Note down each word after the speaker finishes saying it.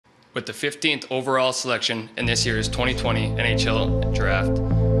With the 15th overall selection in this year's 2020 NHL Draft,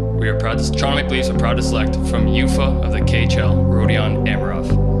 Toronto Maple Leafs are proud to select from UFA of the KHL, Rodion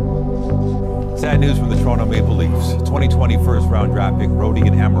Amirov. Sad news from the Toronto Maple Leafs. 2020 first-round draft pick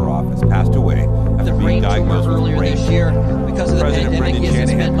Rodion Amirov has passed away after being diagnosed with brain tumor. Because of the pandemic, he hasn't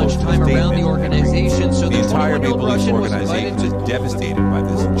spent much time around the organization, so the entire Maple Leafs organization is devastated by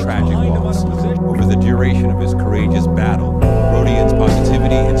this tragic loss. Over the duration of his courageous battle, Rodion's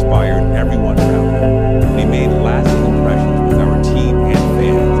positivity inspired everyone